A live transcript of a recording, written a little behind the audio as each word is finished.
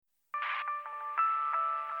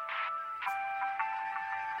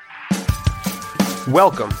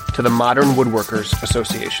Welcome to the Modern Woodworkers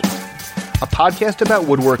Association, a podcast about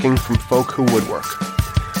woodworking from folk who woodwork.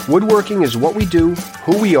 Woodworking is what we do,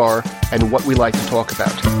 who we are, and what we like to talk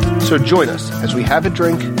about. So join us as we have a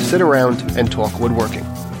drink, sit around, and talk woodworking.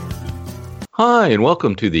 Hi, and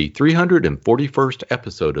welcome to the 341st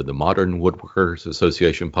episode of the Modern Woodworkers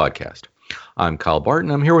Association podcast. I'm Kyle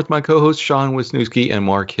Barton. I'm here with my co-hosts Sean Wisniewski and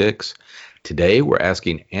Mark Hicks. Today, we're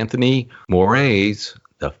asking Anthony Moraes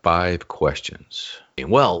the 5 questions.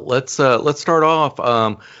 Well, let's start off.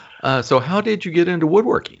 So how did you get into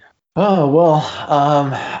woodworking? Oh, well,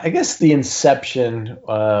 I guess the inception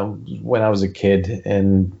when I was a kid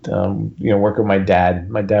and, working with my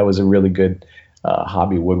dad. My dad was a really good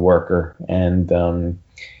hobby woodworker, and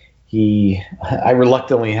I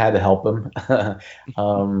reluctantly had to help him,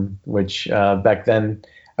 which back then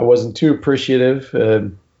I wasn't too appreciative.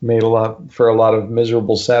 Made a lot of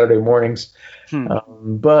miserable Saturday mornings.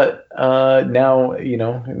 But now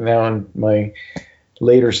in my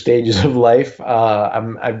later stages of life,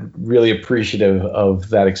 I'm really appreciative of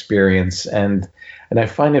that experience, and I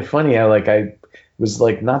find it funny how I was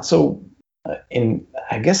not so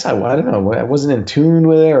I guess I don't know, I wasn't in tune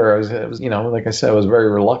with it, or I was like I said, I was very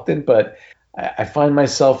reluctant, but I find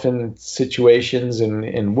myself in situations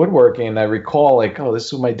in woodworking, and I recall this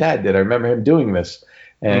is what my dad did. I remember him doing this,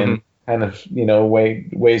 and kind of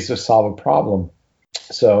ways to solve a problem.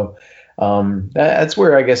 So that's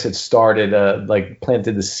where I guess it started,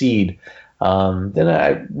 planted the seed. Then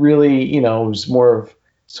I really, it was more of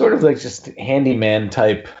sort of just handyman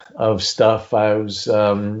type of stuff. I was,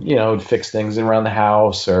 would fix things around the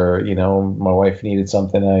house, or, my wife needed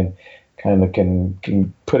something, I kind of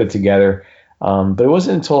can put it together. But it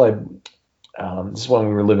wasn't until this is when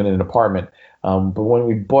we were living in an apartment. But when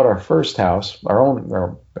we bought our first house,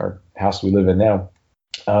 our house we live in now,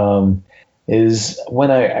 is when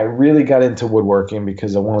I really got into woodworking,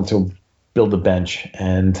 because I wanted to build a bench,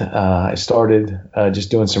 and I started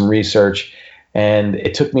just doing some research, and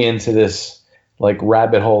it took me into this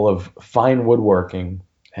rabbit hole of fine woodworking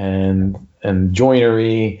and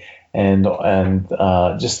joinery and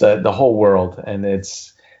just the whole world. And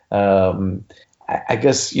it's I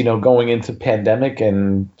guess going into pandemic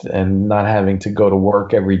and not having to go to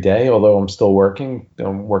work every day, although I'm still working.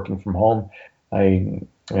 I'm working from home. I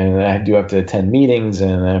do have to attend meetings,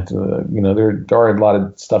 and I have to, there are a lot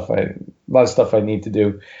of stuff I need to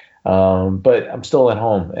do. But I'm still at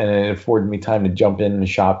home, and it afforded me time to jump in and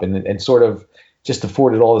shop, and sort of just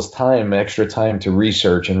afforded all this extra time to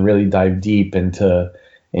research and really dive deep into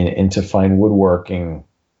fine woodworking.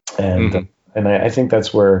 And I think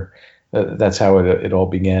that's where that's how it all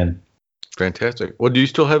began. Fantastic. Well, do you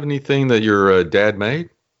still have anything that your dad made?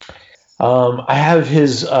 I have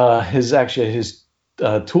his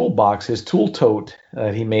toolbox, his tool tote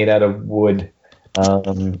that he made out of wood,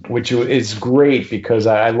 which is great because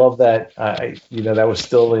I love that. That was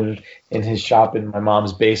still in his shop in my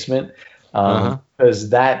mom's basement, because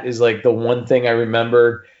that is the one thing I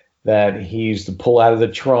remember that he used to pull out of the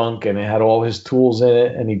trunk, and it had all his tools in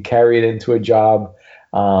it, and he'd carry it into a job,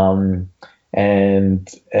 and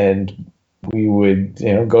we would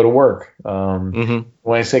go to work.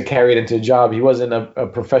 When I say carry it into a job, he wasn't a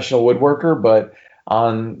professional woodworker, but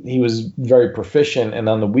he was very proficient. And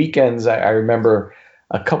on the weekends, I remember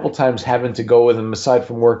a couple times having to go with him, aside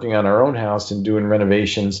from working on our own house and doing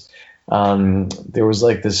renovations. There was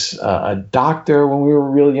this a doctor when we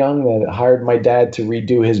were real young that hired my dad to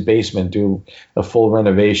redo his basement, do a full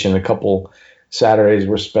renovation. A couple Saturdays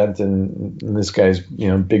were spent in this guy's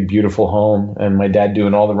big beautiful home, and my dad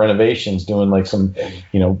doing all the renovations, doing some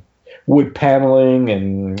wood paneling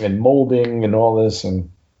and molding and all this. And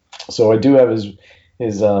so I do have his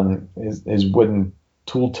wooden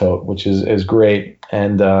tool tote, which is great,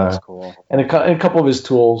 and that's cool. And a couple of his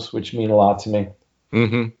tools, which mean a lot to me.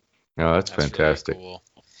 Oh, that's fantastic. Really cool.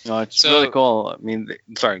 No, it's really cool. I mean,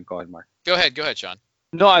 sorry, go ahead, Mark. Go ahead, Sean.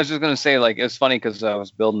 No, I was just gonna say, it's funny because I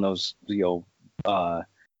was building those,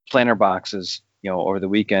 planter boxes, over the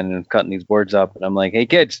weekend, and cutting these boards up, and I'm like, hey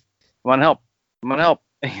kids, come on help.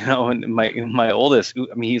 And my oldest,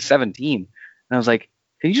 he's 17, and I was like,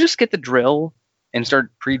 can you just get the drill and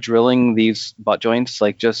start pre-drilling these butt joints?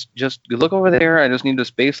 Just look over there. I just need a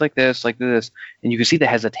space like this. And you can see the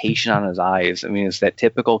hesitation on his eyes. I mean, it's that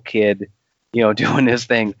typical kid, doing his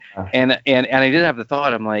thing. And I did have the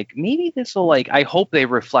thought, I'm like, maybe this will I hope they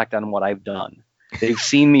reflect on what I've done. They've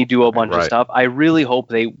seen me do a bunch of stuff. I really hope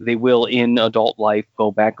they will in adult life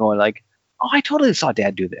go back going oh, I totally saw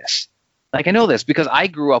dad do this. I know this because I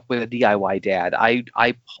grew up with a DIY dad.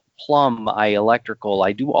 I plumb, I electrical,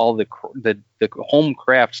 I do all the home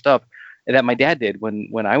craft stuff that my dad did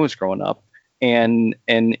when I was growing up. and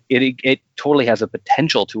it totally has a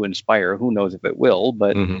potential to inspire. Who knows if it will,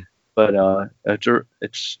 but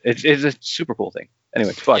it's a super cool thing.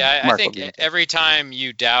 Anyway, yeah, I think every time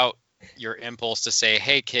you doubt your impulse to say,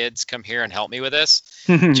 "Hey kids, come here and help me with this,"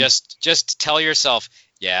 just tell yourself,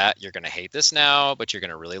 yeah, you're gonna hate this now, but you're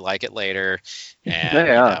gonna really like it later. And,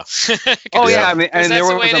 I mean, and there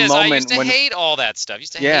was a moment I used to hate all that stuff. I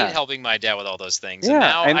used to hate helping my dad with all those things, and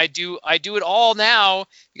now I do it all now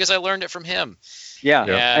because I learned it from him. Yeah,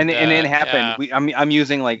 and it happened. Yeah. I'm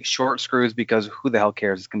using like short screws because who the hell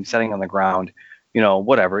cares? It's gonna be sitting on the ground.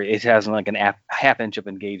 Whatever. It has like an half inch of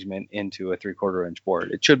engagement into a 3/4 inch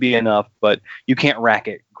board. It should be enough, but you can't rack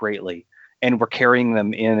it greatly. And we're carrying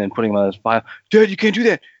them in and putting them on this pile. Dad, you can't do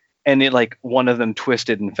that. And it like one of them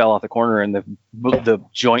twisted and fell off the corner, and the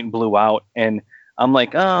joint blew out. And I'm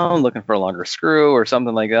like, oh, I'm looking for a longer screw or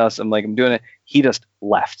something like this. I'm doing it. He just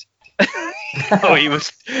left. Oh, he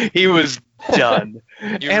was done.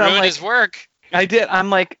 You ruined his work. I did. I'm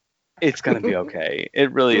like, it's gonna be okay.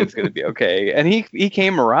 It really is gonna be okay. And he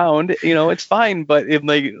came around. It's fine. But it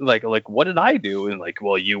like what did I do? And like,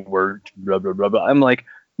 well, you were blah blah blah blah. I'm like,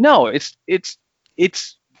 no, it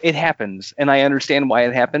happens, and I understand why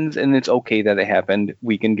it happens, and it's okay that it happened.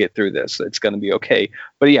 We can get through this. It's gonna be okay.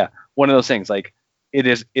 But yeah, one of those things. Like it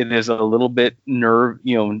is a little bit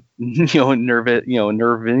nerving.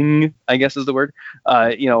 I guess is the word.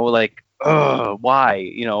 Why?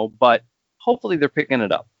 But hopefully they're picking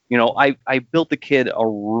it up. I built the kid a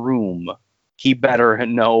room. He better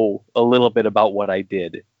know a little bit about what I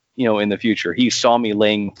did, in the future. He saw me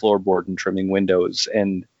laying floorboard and trimming windows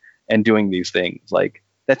and doing these things. Like,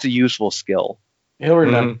 that's a useful skill. He'll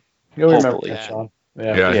remember. He'll remember that, Sean.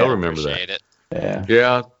 Yeah, he'll remember that. It.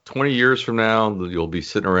 Yeah, 20 years from now, you'll be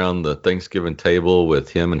sitting around the Thanksgiving table with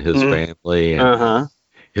him and his family, and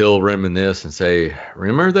he'll reminisce and say,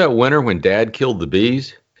 "Remember that winter when Dad killed the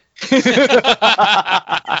bees?"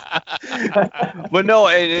 But no,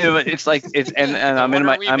 it's like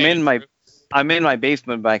I'm in my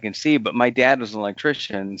basement, but I can see. But my dad was an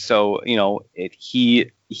electrician, so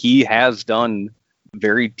he has done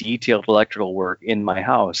very detailed electrical work in my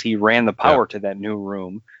house. He ran the power to that new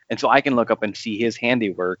room, and so I can look up and see his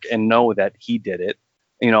handiwork and know that he did it.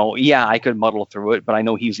 I could muddle through it, but I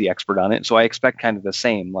know he's the expert on it, so I expect kind of the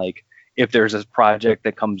same. Like, if there's a project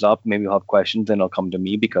that comes up, maybe he'll have questions, then he'll come to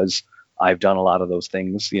me because I've done a lot of those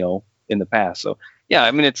things, in the past. So yeah,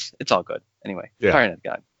 I mean, it's all good. Anyway, sorry I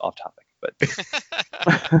got off topic, but.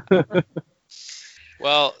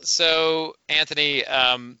 Well, so Anthony,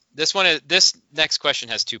 this next question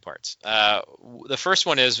has two parts. The first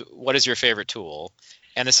one is, what is your favorite tool?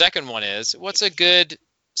 And the second one is, what's a good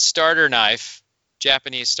starter knife,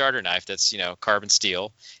 Japanese starter knife that's, carbon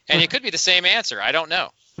steel? And it could be the same answer. I don't know.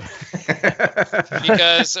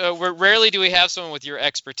 Because rarely do we have someone with your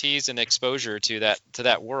expertise and exposure to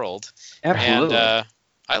that world. Absolutely. And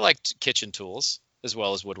I liked kitchen tools as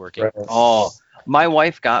well as woodworking. Right. Oh, my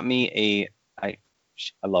wife got me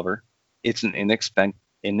I love her. It's an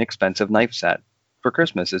inexpensive knife set for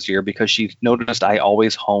Christmas this year because she noticed I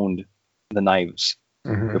always honed the knives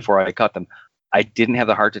before I cut them. I didn't have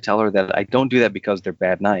the heart to tell her that I don't do that because they're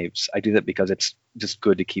bad knives. I do that because it's just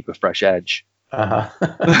good to keep a fresh edge. But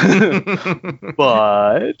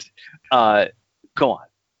go on.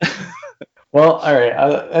 Well, all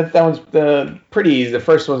right. That one's pretty easy. The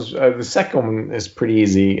first one's the second one is pretty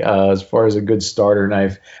easy as far as a good starter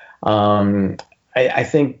knife. I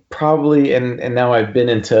think probably, and now I've been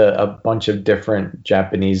into a bunch of different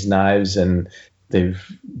Japanese knives, and they've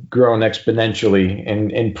grown exponentially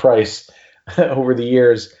in price over the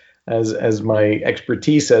years as my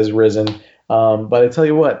expertise has risen. But I tell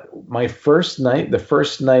you what, the first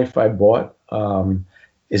knife I bought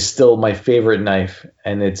is still my favorite knife,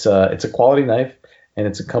 and it's a quality knife, and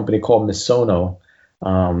it's a company called Misono,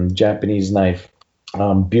 Japanese knife.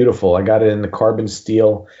 Beautiful. I got it in the carbon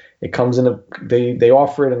steel. It comes in they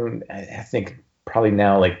offer it in, I think probably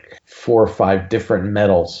now like 4 or 5 different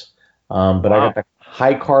metals. But wow. I got the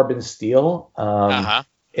high carbon steel.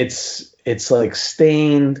 It's like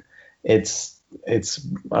stained. It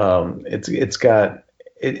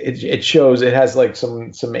shows it has like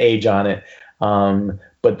some age on it.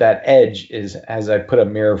 But that edge is, as I put a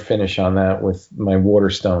mirror finish on that with my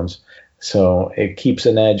Waterstones. So it keeps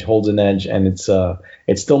an edge, holds an edge, and it's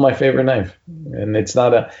still my favorite knife. And it's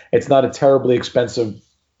not a terribly expensive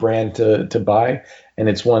brand to buy, and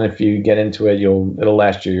it's one, if you get into it, it'll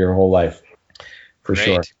last you your whole life, for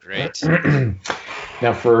sure. Great.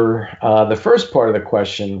 Now for the first part of the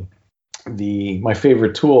question, my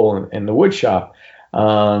favorite tool in the wood shop,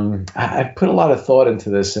 I put a lot of thought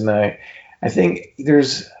into this, and I think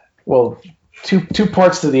two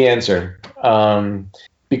parts to the answer.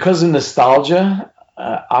 Because of nostalgia,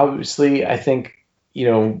 obviously, I think,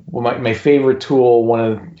 my favorite tool, one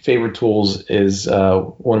of the favorite tools is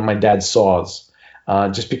one of my dad's saws,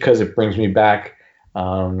 just because it brings me back.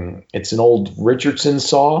 It's an old Richardson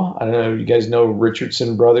saw. I don't know if you guys know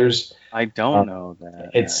Richardson Brothers. I don't know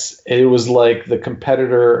that. It was like the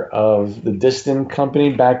competitor of the Distant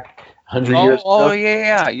company back 100 years ago. Oh,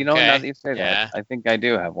 yeah. Now that you say Yeah. that, I think I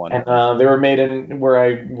do have one. And they were made in where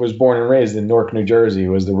I was born and raised in Newark, New Jersey.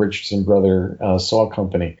 Was the Richardson Brother saw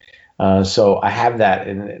company. So I have that,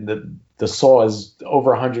 and the saw is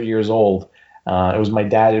over 100 years old. It was my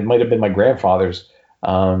dad. It might have been my grandfather's,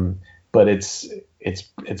 but it's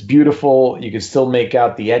beautiful. You can still make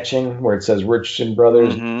out the etching where it says Richardson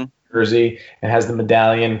Brothers. Mm-hmm. Jersey. It has the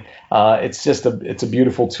medallion. It's a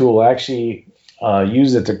beautiful tool. I actually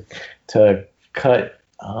use it to cut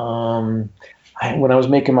when I was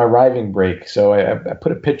making my riving brake. So I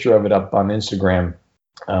put a picture of it up on Instagram,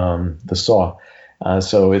 the saw.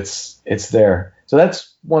 So it's there. So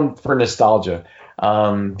that's one for nostalgia.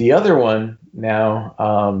 The other one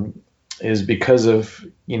now is because of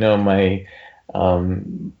my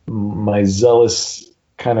zealous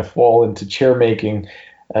kind of fall into chair making.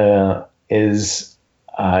 Is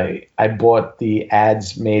I bought the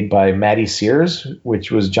ads made by Matty Sears, which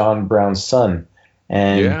was John Brown's son.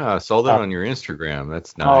 And yeah, I saw that on your Instagram.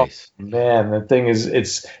 That's nice. Oh, man, the thing is,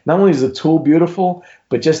 it's not only is the tool beautiful,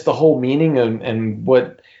 but just the whole meaning and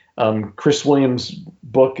what Chris Williams'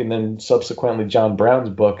 book and then subsequently John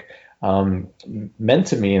Brown's book meant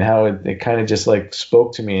to me, and how it kind of just like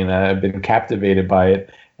spoke to me, and I've been captivated by it.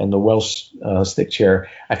 And the Welsh stick chair,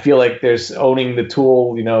 I feel like there's owning the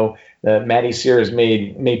tool. That Matty Sears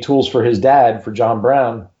made tools for his dad, for John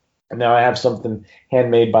Brown, and now I have something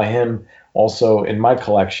handmade by him also in my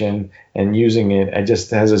collection, and using it, it just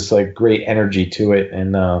has this like great energy to it,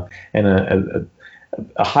 and a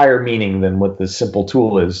higher meaning than what the simple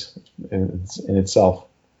tool is in itself.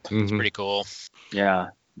 It's pretty cool. Yeah,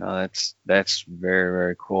 no, that's very,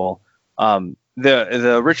 very cool.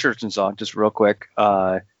 The Richardson saw, just real quick,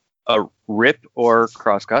 a rip or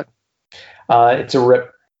crosscut? It's a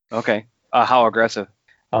rip. Okay. How aggressive?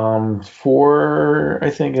 I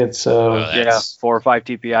think it's 4 or 5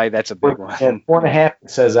 TPI. That's a big one. 4.5. It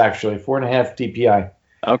says actually 4.5 TPI.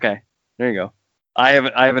 Okay, there you go. I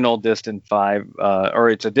have an old Distant 5, or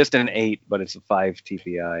it's a Distant 8, but it's a 5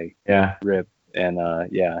 TPI. Yeah. Rip, and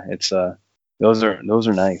it's those are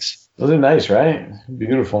nice. Those are nice, right?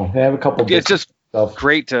 Beautiful. They have a couple. It's just stuff.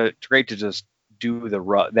 great to just do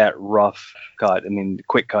that rough cut. I mean,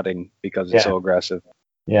 quick cutting because it's so aggressive.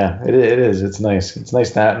 Yeah, it is. It's nice. It's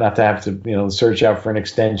nice not to have to search out for an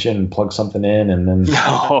extension and plug something in and then.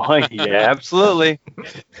 Oh yeah, absolutely.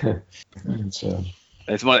 So.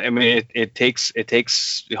 It's what I mean. It takes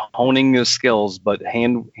honing your skills, but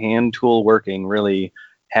hand tool working really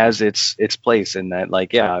has its place in that.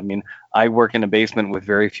 Like, yeah, I mean, I work in a basement with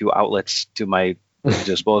very few outlets to my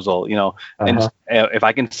disposal, and if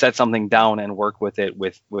I can set something down and work with it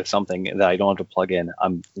with something that I don't have to plug in,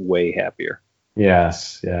 I'm way happier.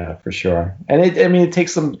 Yes, yeah, for sure. And it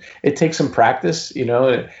takes some practice,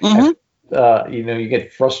 Mm-hmm. You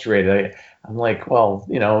get frustrated. I'm like, well,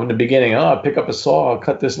 in the beginning, I pick up a saw, I'll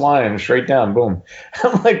cut this line straight down, boom.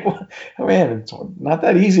 I'm like, well, man, it's not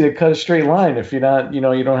that easy to cut a straight line if you're not, you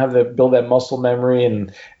don't have to build that muscle memory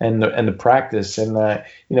and the practice. And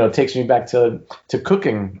it takes me back to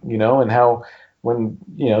cooking, and how when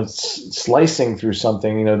slicing through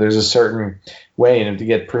something, there's a certain way, and to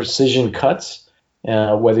get precision cuts,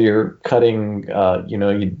 whether you're cutting,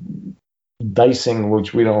 dicing,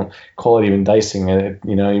 which we don't call it even dicing,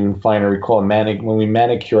 even finer, we call it when we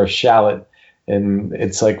manicure a shallot, and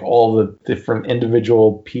it's like all the different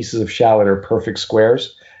individual pieces of shallot are perfect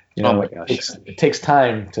squares. It takes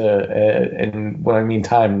time to, and when I mean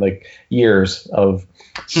time, like years of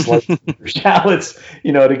slicing shallots,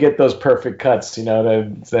 to get those perfect cuts,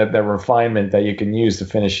 that refinement that you can use to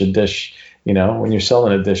finish a dish, when you're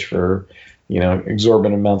selling a dish for,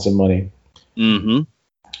 exorbitant amounts of money. Mm-hmm.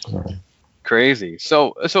 Sorry. Crazy.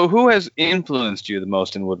 So who has influenced you the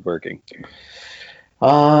most in woodworking?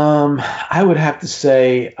 I would have to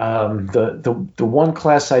say the one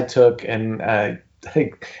class I took, and I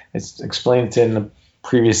think it's explained in the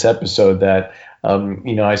previous episode that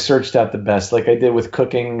I searched out the best, like I did with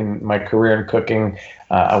cooking and my career in cooking.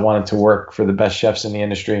 I wanted to work for the best chefs in the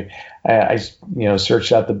industry. I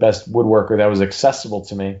searched out the best woodworker that was accessible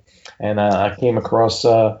to me, and I came across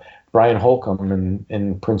Brian Holcomb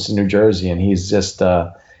in Princeton, New Jersey, and he's just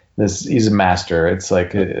he's a master. It's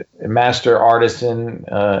like a master artisan,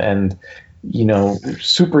 and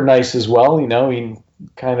super nice as well. He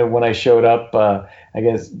kind of, when I showed up, I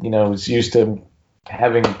guess, was used to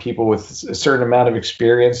having people with a certain amount of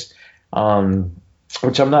experience,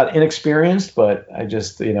 which I'm not inexperienced, but I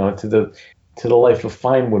just, to the life of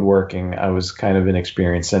fine woodworking, I was kind of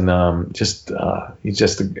inexperienced, and he's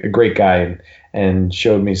just a great guy, and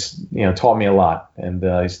showed me, taught me a lot, and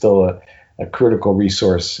he's still a critical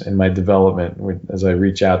resource in my development as I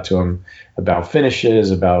reach out to him about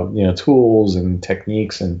finishes, about tools and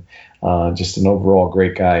techniques, and just an overall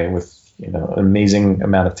great guy with an amazing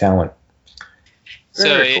amount of talent.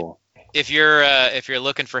 Very cool. If you're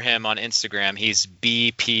looking for him on Instagram, he's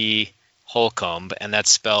BP Holcomb, and that's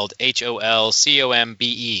spelled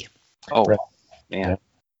HOLCOMBE. Oh, right. Man.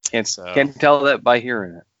 Can't tell that by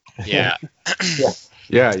hearing it. Yeah.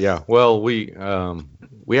 Yeah. Well, we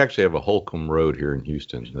actually have a Holcomb Road here in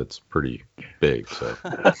Houston that's pretty big, so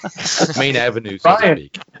main avenue, so to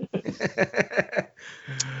speak.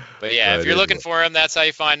 But yeah, if you're looking for him, that's how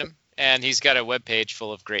you find him, and he's got a webpage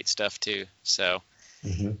full of great stuff too. So,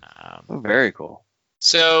 very cool.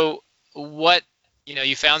 So, what?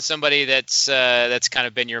 You found somebody that's kind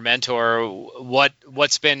of been your mentor.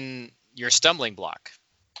 What's been your stumbling block?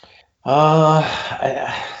 My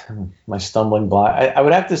stumbling block. I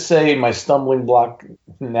would have to say my stumbling block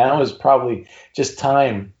now is probably just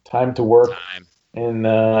time to work. And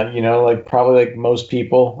probably like most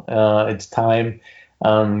people, it's time.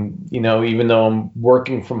 Even though I'm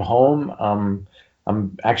working from home,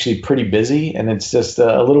 I'm actually pretty busy, and it's just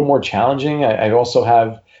a little more challenging. I also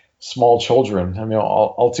have small children. I mean,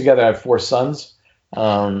 altogether I have 4 sons.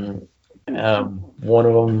 One of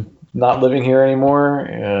them not living here anymore.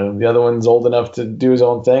 The other one's old enough to do his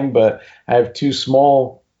own thing, but I have 2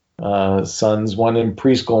 small sons, one in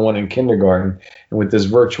preschool, one in kindergarten. And with this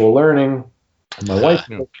virtual learning, my wife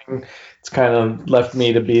working, it's kind of left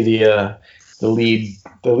me to be the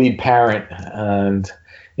lead parent. And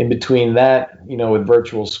in between that, with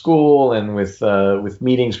virtual school and with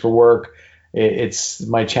meetings for work, it's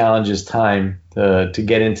my challenge is time to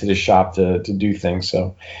get into the shop to do things.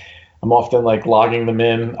 So I'm often like logging them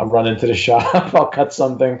in. I'll run into the shop. I'll cut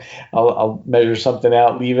something. I'll measure something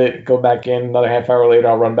out, leave it, go back in. Another half hour later,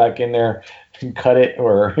 I'll run back in there and cut it,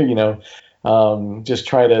 or just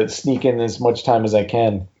try to sneak in as much time as I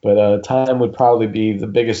can. But time would probably be the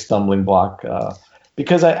biggest stumbling block,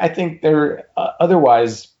 because I think there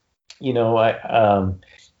otherwise, you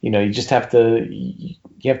just have to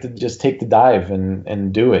just take the dive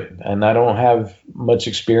and do it. And I don't have much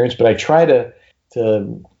experience, but I try to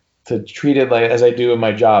treat it like as I do in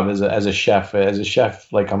my job as a chef. As a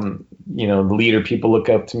chef, like I'm, the leader. People look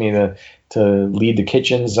up to me to lead the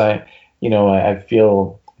kitchens. I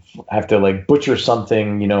feel I have to like butcher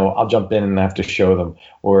something. I'll jump in and I have to show them.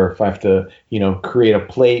 Or if I have to, create a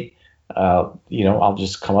plate, I'll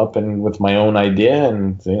just come up and with my own idea,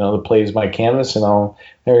 and the plate is my canvas, and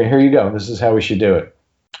here you go. This is how we should do it.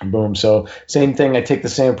 Boom. So same thing. I take the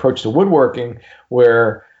same approach to woodworking,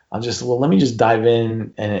 where I'll just, let me just dive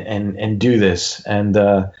in and do this. And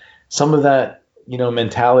some of that,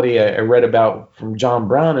 mentality I read about from John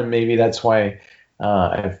Brown, and maybe that's why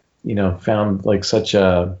I've, found like such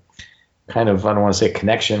a kind of, I don't want to say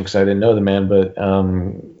connection because I didn't know the man, but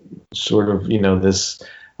sort of,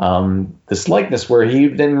 this likeness where he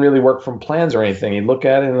didn't really work from plans or anything. He'd look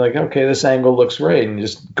at it and like, okay, this angle looks great, and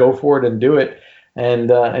just go for it and do it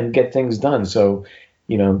and get things done. So,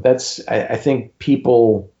 that's, I think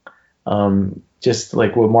people, just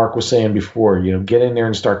like what Mark was saying before, get in there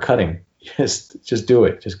and start cutting. Just do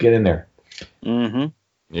it. Just get in there. Mm-hmm.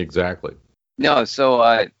 Exactly. No, so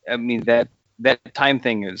I mean that time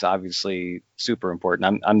thing is obviously super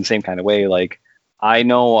important. I'm the same kind of way. Like, I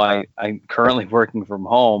know I'm currently working from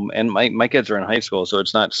home, and my kids are in high school, so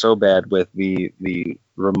it's not so bad with the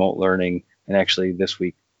remote learning. And actually, this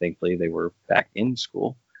week, thankfully, they were back in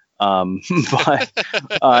school. But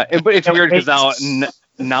it's weird because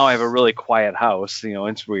now I have a really quiet house.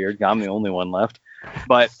 It's weird. I'm the only one left.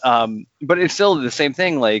 But it's still the same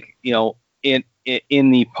thing. Like, in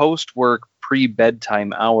the post-work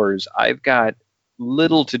pre-bedtime hours, I've got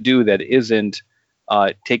little to do that isn't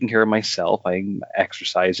taking care of myself. I'm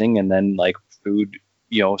exercising, and then like food,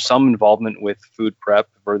 some involvement with food prep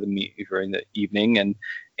for during the evening,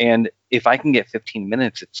 and if I can get 15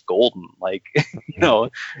 minutes, it's golden. Like,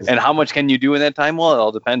 and how much can you do in that time? Well, it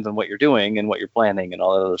all depends on what you're doing and what you're planning and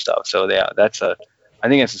all that other stuff. So yeah, I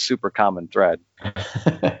think that's a super common thread.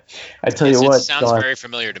 I tell you what, it sounds very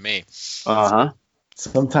familiar to me.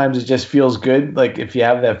 Sometimes it just feels good. Like if you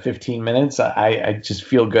have that 15 minutes, I just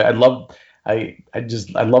feel good. I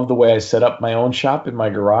love the way I set up my own shop in my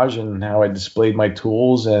garage and how I displayed my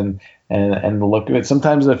tools and the look of it.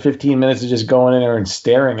 Sometimes the 15 minutes of just going in there and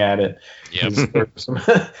staring at it. Yep.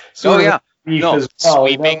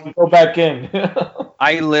 Sweeping. Go back in.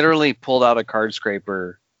 I literally pulled out a card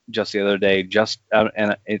scraper just the other day,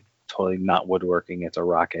 and it's totally not woodworking. It's a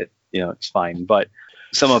rocket. It's fine. But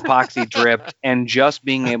some epoxy dripped, and just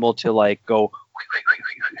being able to like go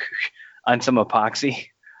on some epoxy,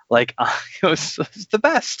 like it was the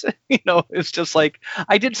best. It's just like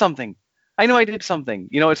I did something. I know I did something.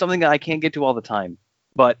 It's something that I can't get to all the time,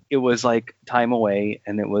 but it was like time away,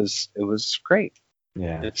 and it was great.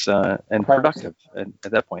 Yeah, it's and productive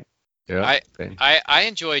at that point. Yeah, I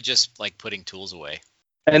enjoy just like putting tools away.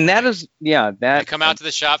 And that is I come out to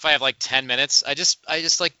the shop. If I have like 10 minutes, I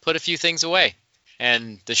just like put a few things away,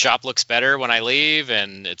 and the shop looks better when I leave,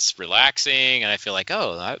 and it's relaxing, and I feel like,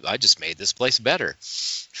 oh, I just made this place better.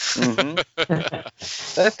 Mm-hmm.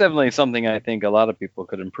 That's definitely something I think a lot of people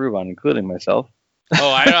could improve on, including myself. Oh,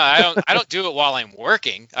 I don't do it while I'm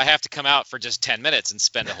working. I have to come out for just 10 minutes and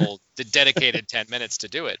spend the dedicated 10 minutes to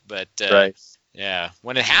do it. But right. Yeah,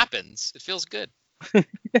 when it happens, it feels good.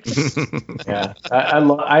 Yeah,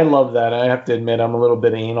 I love that. I have to admit, I'm a little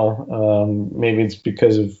bit anal. Maybe it's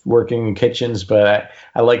because of working in kitchens, but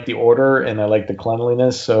I like the order and I like the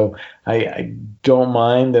cleanliness. So I don't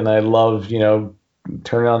mind, and I love,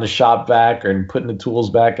 turning on the shop vac and putting the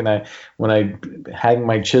tools back. And when I hang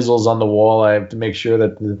my chisels on the wall, I have to make sure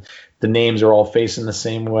that the names are all facing the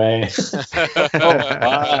same way. Oh,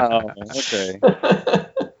 wow. Okay.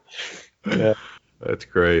 Yeah. That's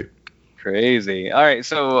great. Crazy. All right.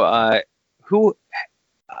 So,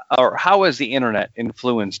 how has the internet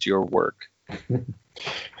influenced your work?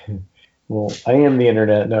 Well, I am the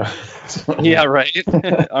internet now. Yeah, right.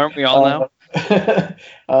 Aren't we all now? I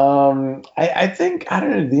think, I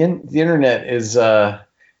don't know, the internet is a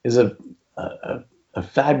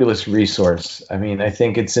fabulous resource. I mean, I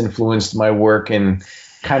think it's influenced my work and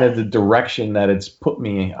kind of the direction that it's put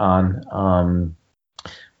me on.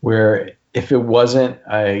 Where if it wasn't,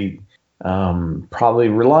 I probably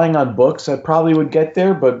relying on books, I probably would get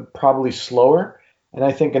there, but probably slower. And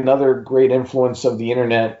I think another great influence of the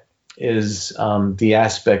internet is the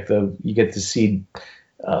aspect of you get to see,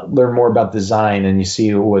 learn more about design, and you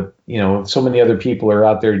see what so many other people are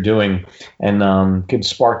out there doing, and could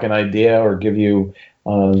spark an idea or give you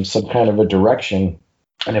some kind of a direction.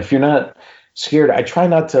 And if you're not scared, I try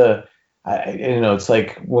not to. It's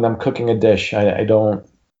like when I'm cooking a dish,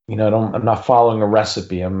 I'm not following a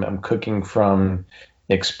recipe. I'm cooking from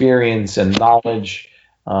experience and knowledge.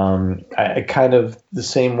 I kind of the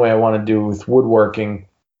same way I want to do with woodworking.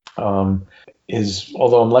 Is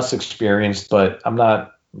although I'm less experienced, but I'm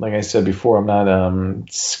not, like I said before, I'm not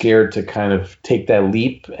scared to kind of take that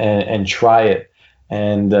leap and try it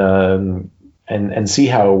and see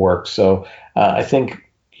how it works. So I think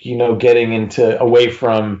getting away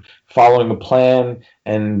from following a plan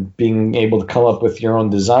and being able to come up with your own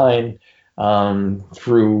design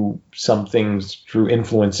through through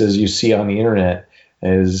influences you see on the internet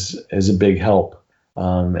is a big help.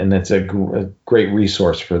 And that's a great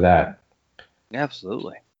resource for that.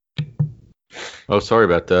 Absolutely. Oh, sorry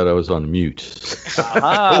about that. I was on mute. No,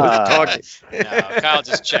 Kyle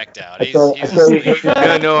just checked out. No,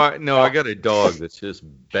 I got a dog that's just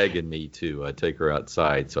begging me to take her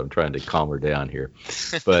outside, so I'm trying to calm her down here.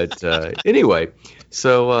 But anyway,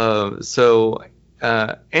 so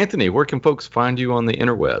Anthony, where can folks find you on the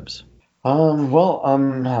interwebs? Well,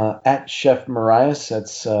 I'm at Chef Moraes.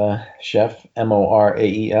 That's Chef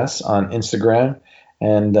Moraes on Instagram,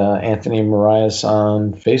 and Anthony Moraes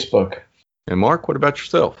on Facebook. And Mark, what about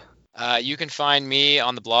yourself? You can find me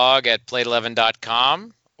on the blog at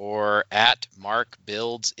plate11.com or at Mark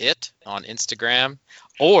Builds It on Instagram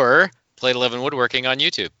or Plate 11 Woodworking on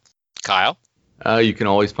YouTube. Kyle? You can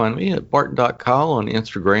always find me at Barton.Kyle on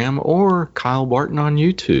Instagram or Kyle Barton on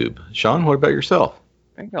YouTube. Sean, what about yourself?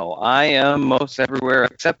 There you go. I am most everywhere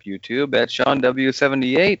except YouTube at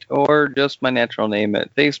SeanW78 or just my natural name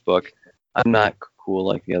at Facebook. I'm not cool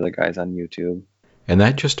like the other guys on YouTube. And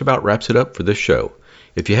that just about wraps it up for this show.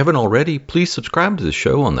 If you haven't already, please subscribe to the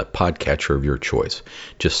show on the podcatcher of your choice.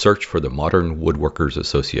 Just search for the Modern Woodworkers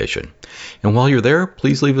Association. And while you're there,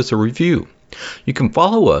 please leave us a review. You can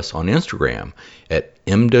follow us on Instagram at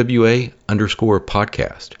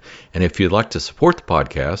MWA_podcast. And if you'd like to support the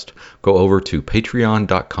podcast, go over to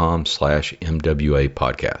patreon.com/MWA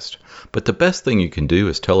podcast. But the best thing you can do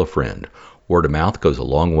is tell a friend. Word of mouth goes a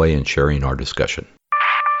long way in sharing our discussion.